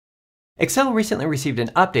Excel recently received an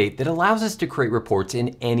update that allows us to create reports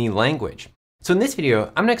in any language. So in this video,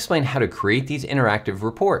 I'm going to explain how to create these interactive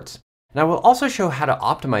reports. And I will also show how to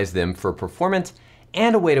optimize them for performance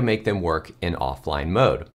and a way to make them work in offline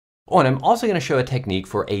mode. Oh, and I'm also going to show a technique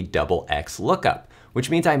for a double XLOOKUP, which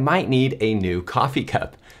means I might need a new coffee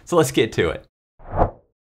cup. So let's get to it.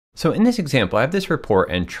 So in this example, I have this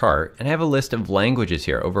report and chart, and I have a list of languages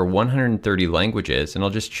here, over 130 languages, and I'll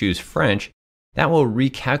just choose French. That will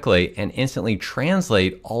recalculate and instantly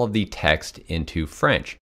translate all of the text into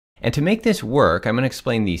French. And to make this work, I'm going to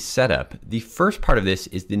explain the setup. The first part of this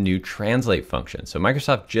is the new translate function. So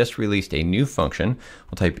Microsoft just released a new function.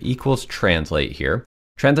 We'll type equals translate here.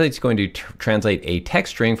 Translate is going to translate a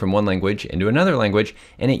text string from one language into another language,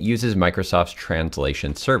 and it uses Microsoft's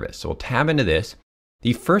translation service. So we'll tab into this.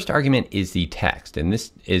 The first argument is the text, and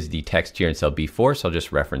this is the text here in cell B4, so I'll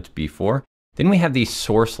just reference B4. Then we have the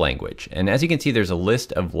source language, and as you can see, there's a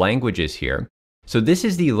list of languages here. So this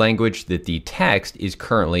is the language that the text is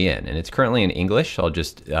currently in, and it's currently in English, so I'll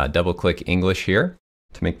just double-click English here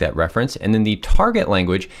to make that reference. And then the target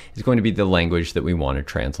language is going to be the language that we want to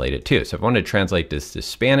translate it to. So if I want to translate this to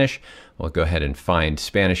Spanish, we'll go ahead and find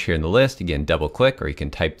Spanish here in the list. Again, double-click, or you can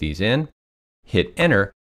type these in, hit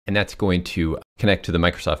Enter, and that's going to connect to the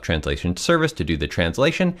Microsoft Translation Service to do the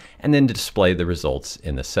translation and then to display the results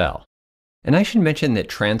in the cell. And I should mention that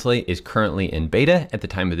Translate is currently in beta at the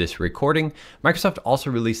time of this recording. Microsoft also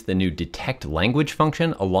released the new DETECTLANGUAGE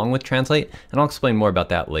function along with Translate, and I'll explain more about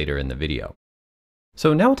that later in the video.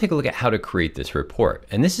 So now we'll take a look at how to create this report.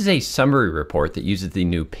 And this is a summary report that uses the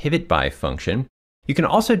new pivot by function. You can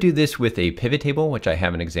also do this with a pivot table, which I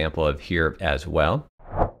have an example of here as well.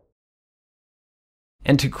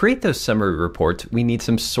 And to create those summary reports, we need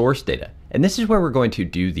some source data. And this is where we're going to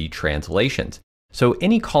do the translations. So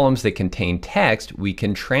any columns that contain text, we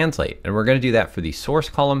can translate. And we're going to do that for the source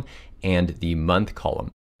column and the month column.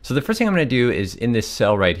 So the first thing I'm going to do is in this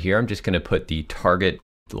cell right here, I'm just going to put the target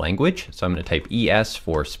language. So I'm going to type ES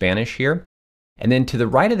for Spanish here. And then to the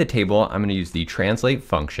right of the table, I'm going to use the translate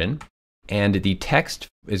function. And the text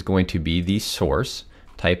is going to be the source.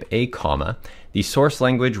 Type a comma. The source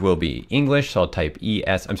language will be English, so I'll type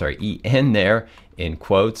EN there in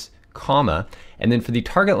quotes, comma. And then for the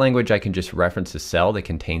target language, I can just reference the cell that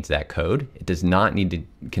contains that code. It does not need to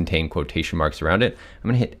contain quotation marks around it. I'm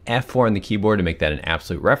going to hit F4 on the keyboard to make that an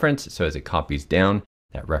absolute reference. So as it copies down,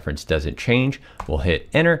 that reference doesn't change. We'll hit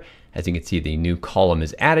Enter. As you can see, the new column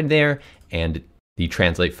is added there, and the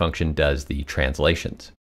translate function does the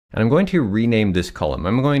translations. And I'm going to rename this column.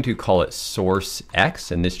 I'm going to call it source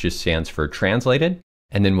X, and this just stands for translated.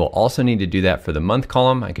 And then we'll also need to do that for the month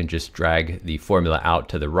column. I can just drag the formula out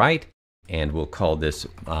to the right, and we'll call this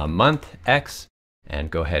month X,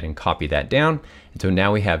 and go ahead and copy that down. And so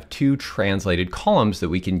now we have two translated columns that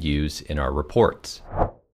we can use in our reports.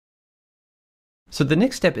 So the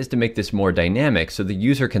next step is to make this more dynamic so the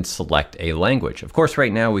user can select a language. Of course,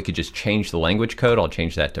 right now we could just change the language code. I'll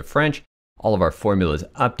change that to French. All of our formulas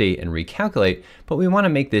update and recalculate, but we want to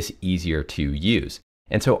make this easier to use.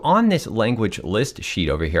 And so on this language list sheet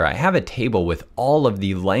over here, I have a table with all of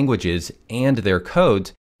the languages and their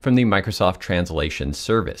codes from the Microsoft Translation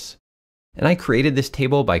Service. And I created this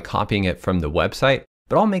table by copying it from the website,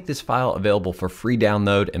 but I'll make this file available for free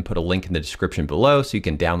download and put a link in the description below so you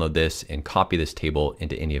can download this and copy this table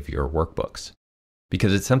into any of your workbooks,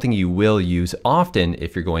 because it's something you will use often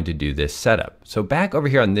if you're going to do this setup. So back over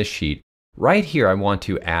here on this sheet, right here, I want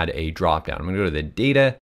to add a dropdown. I'm going to go to the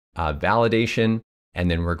data, validation, and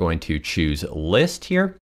then we're going to choose list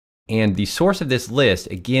here. And the source of this list,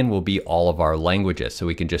 again, will be all of our languages. So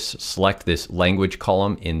we can just select this language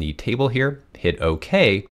column in the table here, hit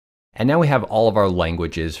OK. And now we have all of our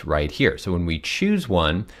languages right here. So when we choose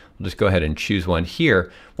one, we'll just go ahead and choose one here.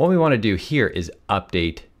 What we want to do here is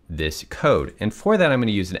update this code. And for that, I'm going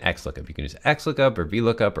to use an XLOOKUP. You can use XLOOKUP or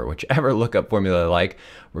VLOOKUP or whichever lookup formula I like.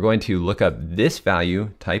 We're going to look up this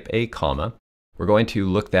value, type a comma. We're going to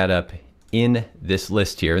look that up in this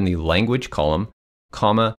list here in the language column,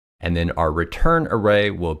 comma, and then our return array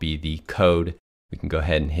will be the code. We can go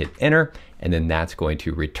ahead and hit Enter, and then that's going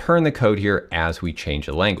to return the code here as we change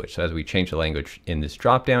the language. So as we change the language in this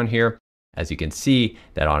dropdown here, as you can see,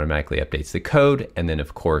 that automatically updates the code. And then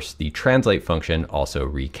of course, the translate function also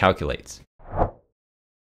recalculates.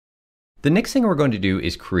 The next thing we're going to do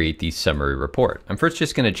is create the summary report. I'm first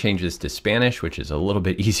just going to change this to Spanish, which is a little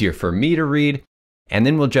bit easier for me to read. And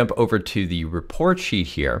then we'll jump over to the report sheet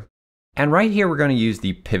here. And right here, we're going to use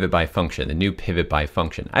the pivot by function, the new pivot by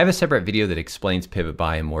function. I have a separate video that explains pivot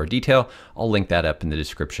by in more detail. I'll link that up in the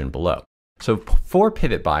description below. So for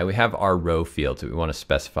pivot by, we have our row fields that we want to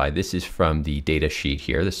specify. This is from the data sheet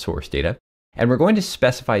here, the source data. And we're going to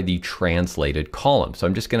specify the translated column. So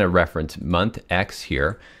I'm just going to reference month X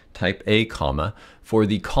here, type a comma. For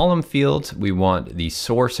the column fields, we want the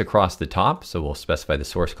source across the top. So we'll specify the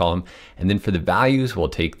source column. And then for the values, we'll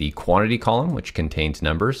take the quantity column, which contains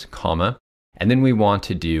numbers, comma. And then we want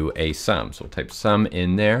to do a sum. So we'll type sum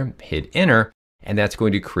in there, hit enter, and that's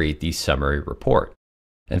going to create the summary report.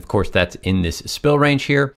 And of course, that's in this spill range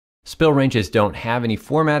here. Spill ranges don't have any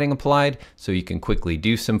formatting applied, so you can quickly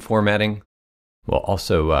do some formatting. We'll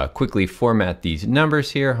also quickly format these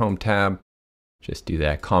numbers here, home tab. Just do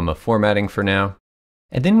that comma formatting for now.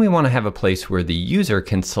 And then we want to have a place where the user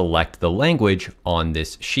can select the language on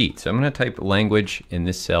this sheet. So I'm going to type language in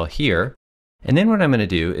this cell here. And then what I'm going to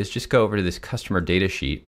do is just go over to this customer data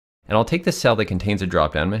sheet. And I'll take the cell that contains a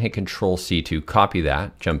dropdown. I'm going to hit Control-C to copy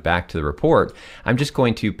that, jump back to the report. I'm just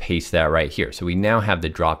going to paste that right here. So we now have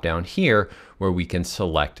the dropdown here where we can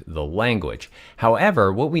select the language.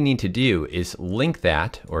 However, what we need to do is link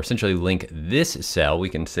that, or essentially link this cell. We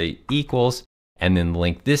can say equals, and then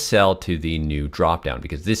link this cell to the new dropdown,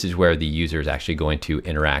 because this is where the user is actually going to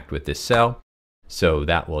interact with this cell. So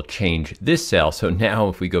that will change this cell. So now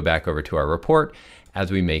if we go back over to our report, as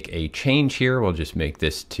we make a change here, we'll just make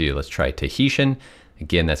this to, let's try Tahitian.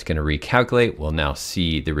 Again, that's going to recalculate. We'll now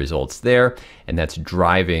see the results there, and that's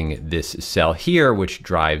driving this cell here, which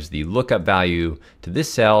drives the lookup value to this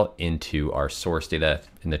cell into our source data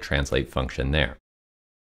in the translate function there.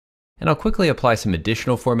 And I'll quickly apply some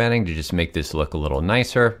additional formatting to just make this look a little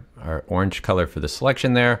nicer. Our orange color for the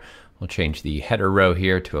selection there. We'll change the header row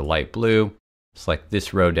here to a light blue. Select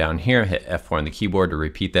this row down here, hit F4 on the keyboard to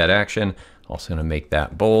repeat that action. Also going to make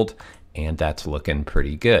that bold, and that's looking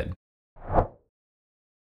pretty good.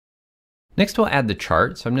 Next, we'll add the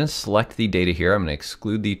chart. So I'm going to select the data here. I'm going to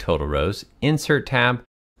exclude the total rows. Insert tab.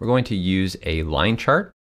 We're going to use a line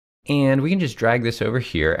chart, and we can just drag this over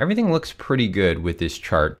here. Everything looks pretty good with this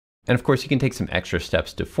chart. And of course, you can take some extra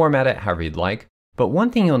steps to format it however you'd like. But one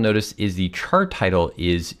thing you'll notice is the chart title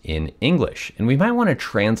is in English, and we might want to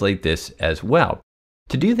translate this as well.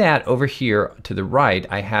 To do that, over here to the right,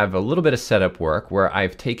 I have a little bit of setup work where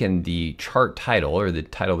I've taken the chart title, or the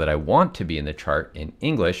title that I want to be in the chart in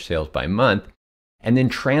English, sales by month, and then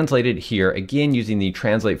translated here, again using the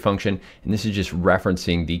translate function, and this is just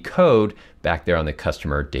referencing the code back there on the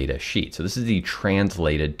customer data sheet. So this is the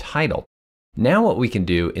translated title. Now what we can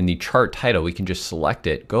do in the chart title, we can just select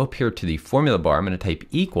it, go up here to the formula bar, I'm going to type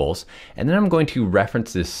equals, and then I'm going to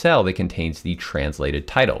reference this cell that contains the translated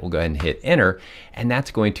title. We'll go ahead and hit enter, and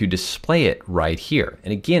that's going to display it right here.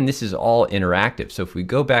 And again, this is all interactive. So if we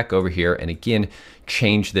go back over here and again,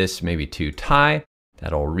 change this maybe to Thai,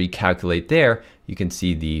 that'll recalculate there. You can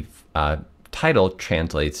see the title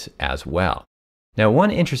translates as well. Now,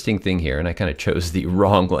 one interesting thing here, and I kind of chose the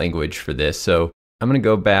wrong language for this, so I'm going to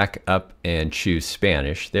go back up and choose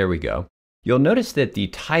Spanish. There we go. You'll notice that the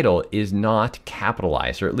title is not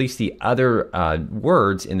capitalized, or at least the other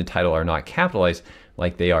words in the title are not capitalized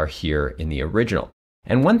like they are here in the original.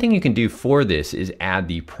 And one thing you can do for this is add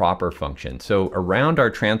the proper function. So around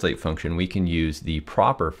our translate function, we can use the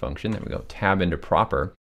proper function. There we go, tab into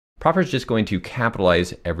proper. Proper is just going to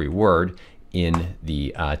capitalize every word in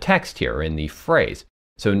the text here, or in the phrase.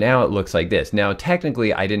 So now it looks like this. Now,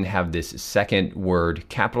 technically, I didn't have this second word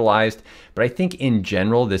capitalized, but I think in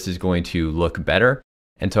general, this is going to look better.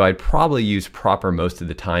 And so I'd probably use proper most of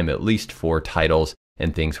the time, at least for titles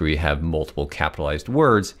and things where you have multiple capitalized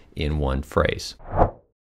words in one phrase.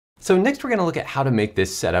 So next, we're going to look at how to make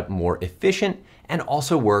this setup more efficient and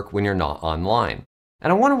also work when you're not online.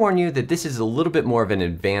 And I want to warn you that this is a little bit more of an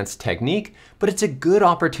advanced technique, but it's a good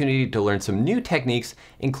opportunity to learn some new techniques,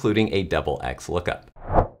 including a double XLOOKUP.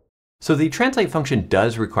 So the translate function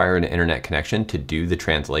does require an internet connection to do the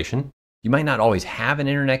translation. You might not always have an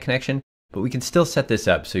internet connection, but we can still set this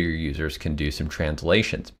up so your users can do some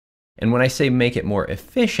translations. And when I say make it more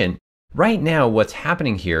efficient, right now what's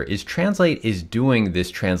happening here is Translate is doing this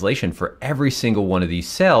translation for every single one of these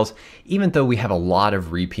cells, even though we have a lot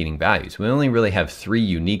of repeating values. We only really have 3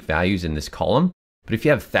 unique values in this column. But if you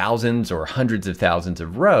have thousands or hundreds of thousands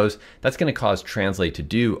of rows, that's going to cause Translate to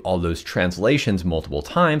do all those translations multiple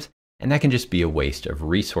times, and that can just be a waste of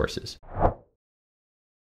resources.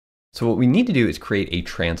 So what we need to do is create a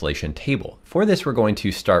translation table. For this, we're going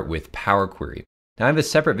to start with Power Query. Now I have a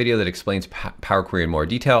separate video that explains Power Query in more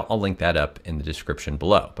detail. I'll link that up in the description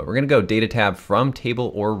below. But we're going to go Data tab from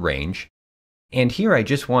Table or Range. And here I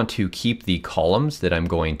just want to keep the columns that I'm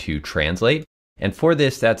going to translate. And for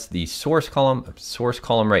this, that's the source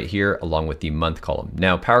column right here, along with the month column.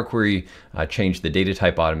 Now, Power Query changed the data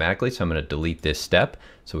type automatically, so I'm going to delete this step.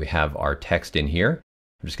 So we have our text in here.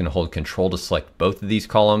 I'm just going to hold Control to select both of these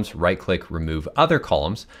columns, right-click, remove other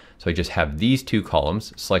columns. So I just have these two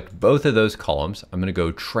columns, select both of those columns. I'm going to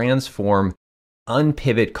go transform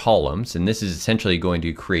unpivot columns, and this is essentially going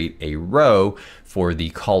to create a row for the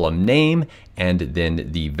column name and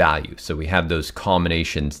then the value. So we have those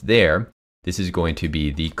combinations there. This is going to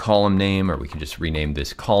be the column name, or we can just rename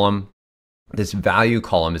this column. This value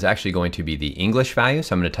column is actually going to be the English value.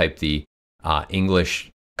 So I'm going to type the English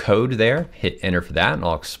code there, hit enter for that, and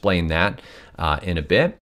I'll explain that in a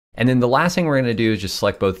bit. And then the last thing we're going to do is just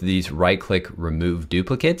select both of these, right-click, remove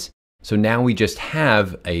duplicates. So now we just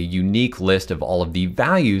have a unique list of all of the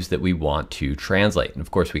values that we want to translate. And of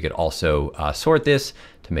course, we could also sort this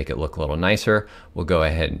to make it look a little nicer. We'll go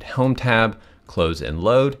ahead and Home tab, close and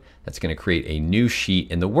load. That's going to create a new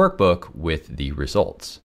sheet in the workbook with the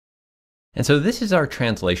results. And so this is our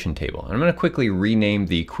translation table. I'm going to quickly rename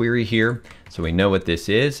the query here so we know what this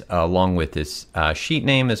is, along with this sheet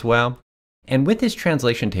name as well. And with this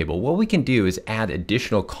translation table, what we can do is add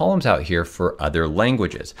additional columns out here for other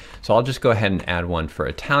languages. So I'll just go ahead and add one for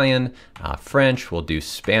Italian, French, we'll do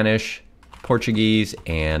Spanish, Portuguese,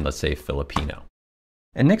 and let's say Filipino.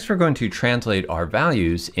 And next we're going to translate our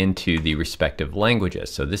values into the respective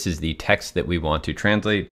languages. So this is the text that we want to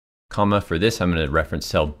translate. Comma, for this I'm going to reference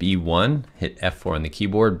cell B1, hit F4 on the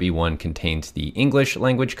keyboard. B1 contains the English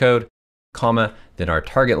language code. Comma, then our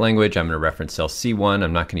target language, I'm going to reference cell C1.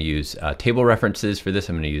 I'm not going to use table references for this.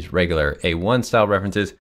 I'm going to use regular A1 style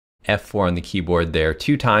references. F4 on the keyboard there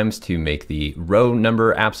 2 times to make the row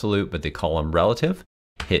number absolute, but the column relative.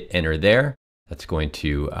 Hit enter there. That's going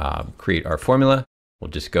to create our formula. We'll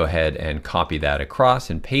just go ahead and copy that across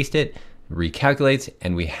and paste it, recalculates,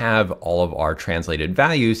 and we have all of our translated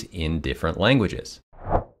values in different languages.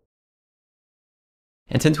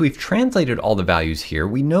 And since we've translated all the values here,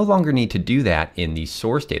 we no longer need to do that in the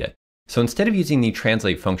source data. So instead of using the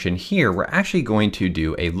translate function here, we're actually going to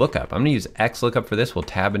do a lookup. I'm going to use XLOOKUP for this. We'll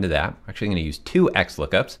tab into that. I'm actually going to use 2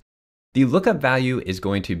 XLOOKUPs. The lookup value is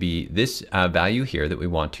going to be this value here that we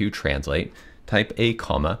want to translate. Type a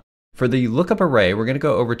comma. For the lookup array, we're going to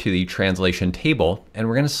go over to the translation table and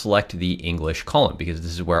we're going to select the English column because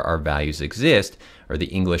this is where our values exist, or the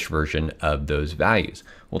English version of those values.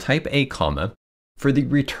 We'll type a comma. For the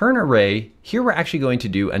return array, here we're actually going to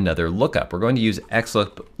do another lookup. We're going to use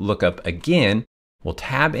XLOOKUP again. We'll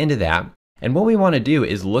tab into that. And what we want to do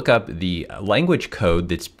is look up the language code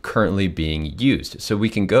that's currently being used. So we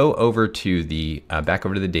can go over to the, back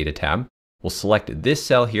over to the data tab. We'll select this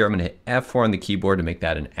cell here. I'm going to hit F4 on the keyboard to make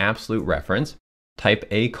that an absolute reference. Type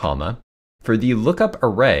a comma. For the lookup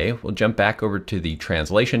array, we'll jump back over to the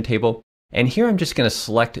translation table. And here I'm just going to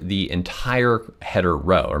select the entire header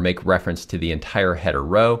row, or make reference to the entire header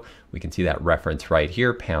row. We can see that reference right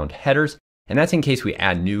here, pound headers. And that's in case we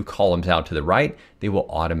add new columns out to the right, they will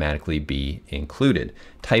automatically be included.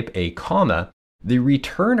 Type a comma. The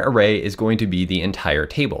return array is going to be the entire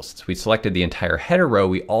table. Since we selected the entire header row,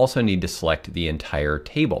 we also need to select the entire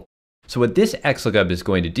table. So what this XLOOKUP is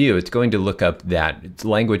going to do, it's going to look up that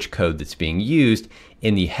language code that's being used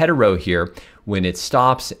in the header row here. When it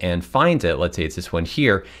stops and finds it, let's say it's this one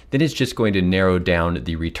here, then it's just going to narrow down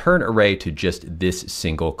the return array to just this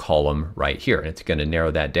single column right here. And it's going to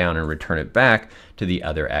narrow that down and return it back to the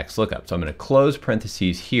other XLOOKUP. So I'm going to close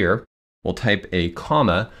parentheses here. We'll type a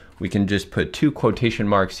comma. We can just put 2 quotation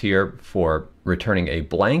marks here for returning a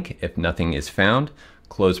blank if nothing is found.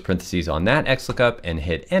 Close parentheses on that XLOOKUP and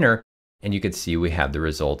hit enter. And you can see we have the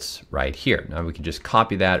results right here. Now we can just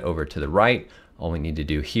copy that over to the right. All we need to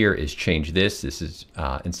do here is change this. This is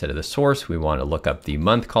instead of the source, we want to look up the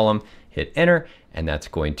month column, hit enter, and that's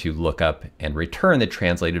going to look up and return the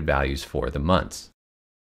translated values for the months.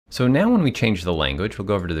 So now when we change the language, we'll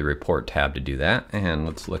go over to the report tab to do that. And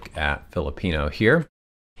let's look at Filipino here.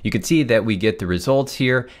 You can see that we get the results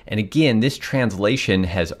here. And again, this translation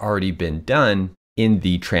has already been done in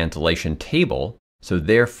the translation table. So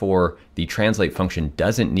therefore, the translate function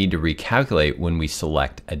doesn't need to recalculate when we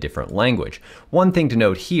select a different language. One thing to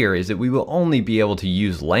note here is that we will only be able to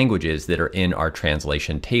use languages that are in our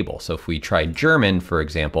translation table. So if we try German, for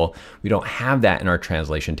example, we don't have that in our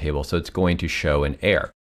translation table, so it's going to show an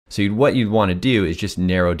error. So what you'd want to do is just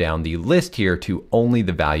narrow down the list here to only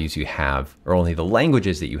the values you have, or only the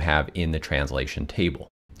languages that you have in the translation table.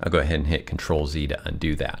 I'll go ahead and hit Control Z to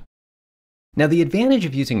undo that. Now the advantage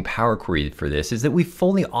of using Power Query for this is that we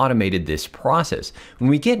fully automated this process. When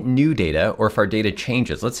we get new data, or if our data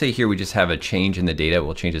changes, let's say here we just have a change in the data,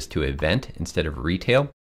 we'll change this to event instead of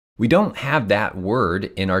retail. We don't have that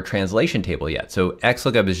word in our translation table yet. So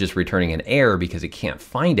XLOOKUP is just returning an error because it can't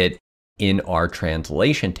find it in our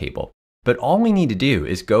translation table. But all we need to do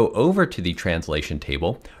is go over to the translation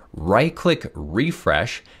table, right-click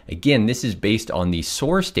refresh. Again, this is based on the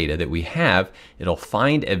source data that we have. It'll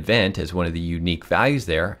find event as one of the unique values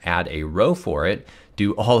there, add a row for it,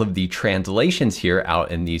 do all of the translations here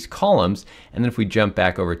out in these columns. And then if we jump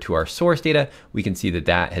back over to our source data, we can see that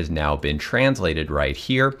that has now been translated right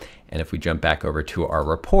here. And if we jump back over to our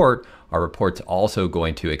report's also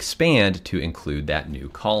going to expand to include that new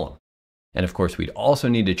column. And of course, we'd also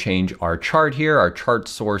need to change our chart here, our chart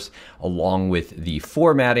source, along with the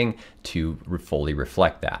formatting to fully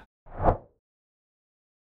reflect that.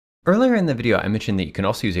 Earlier in the video, I mentioned that you can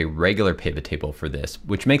also use a regular pivot table for this,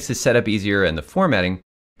 which makes the setup easier and the formatting.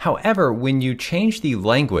 However, when you change the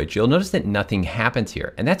language, you'll notice that nothing happens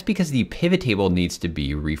here. And that's because the pivot table needs to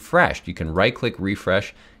be refreshed. You can right-click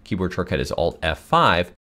refresh, keyboard shortcut is Alt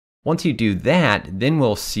F5. Once you do that, then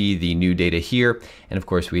we'll see the new data here. And of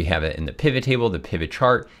course, we have it in the pivot table, the pivot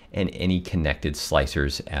chart, and any connected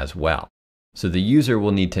slicers as well. So the user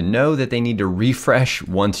will need to know that they need to refresh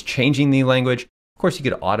once changing the language. Of course, you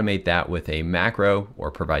could automate that with a macro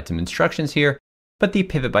or provide some instructions here, but the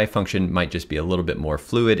pivot by function might just be a little bit more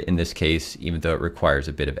fluid in this case, even though it requires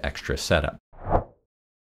a bit of extra setup.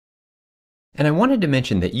 And I wanted to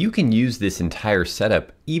mention that you can use this entire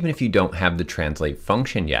setup even if you don't have the translate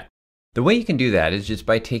function yet. The way you can do that is just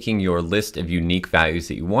by taking your list of unique values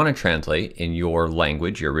that you want to translate in your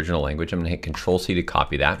language, your original language. I'm going to hit Control-C to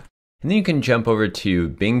copy that. And then you can jump over to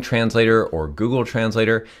Bing Translator or Google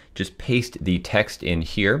Translator, just paste the text in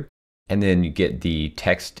here, and then you get the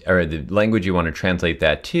text or the language you want to translate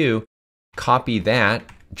that to, copy that,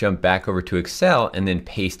 jump back over to Excel, and then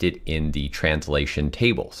paste it in the translation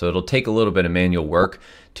table. So it'll take a little bit of manual work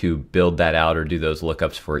to build that out or do those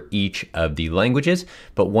lookups for each of the languages.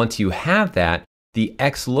 But once you have that, the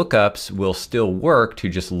XLOOKUPs will still work to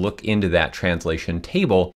just look into that translation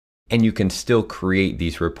table, and you can still create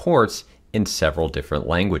these reports in several different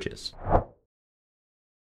languages.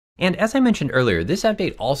 And as I mentioned earlier, this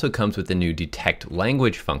update also comes with the new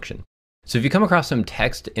DETECTLANGUAGE function. So if you come across some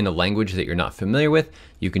text in a language that you're not familiar with,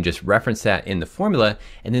 you can just reference that in the formula,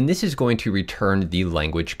 and then this is going to return the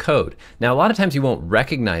language code. Now, a lot of times you won't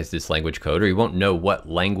recognize this language code or you won't know what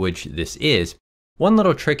language this is. One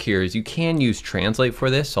little trick here is you can use translate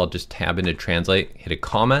for this. So I'll just tab into translate, hit a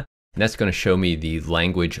comma, and that's going to show me the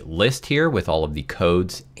language list here with all of the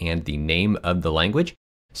codes and the name of the language.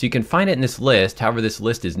 So you can find it in this list. However, this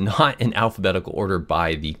list is not in alphabetical order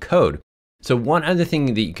by the code. So one other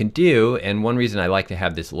thing that you can do, and one reason I like to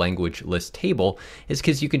have this language list table, is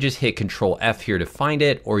because you can just hit Control F here to find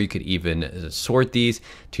it, or you could even sort these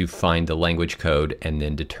to find the language code and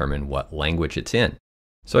then determine what language it's in.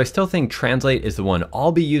 So I still think translate is the one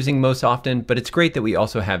I'll be using most often, but it's great that we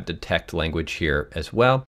also have detect language here as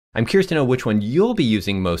well. I'm curious to know which one you'll be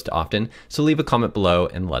using most often, so leave a comment below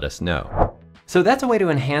and let us know. So that's a way to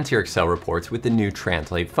enhance your Excel reports with the new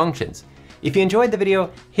translate functions. If you enjoyed the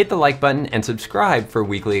video, hit the like button and subscribe for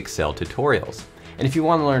weekly Excel tutorials. And if you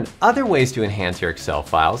want to learn other ways to enhance your Excel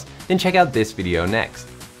files, then check out this video next.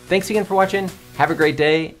 Thanks again for watching, have a great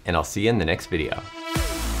day, and I'll see you in the next video.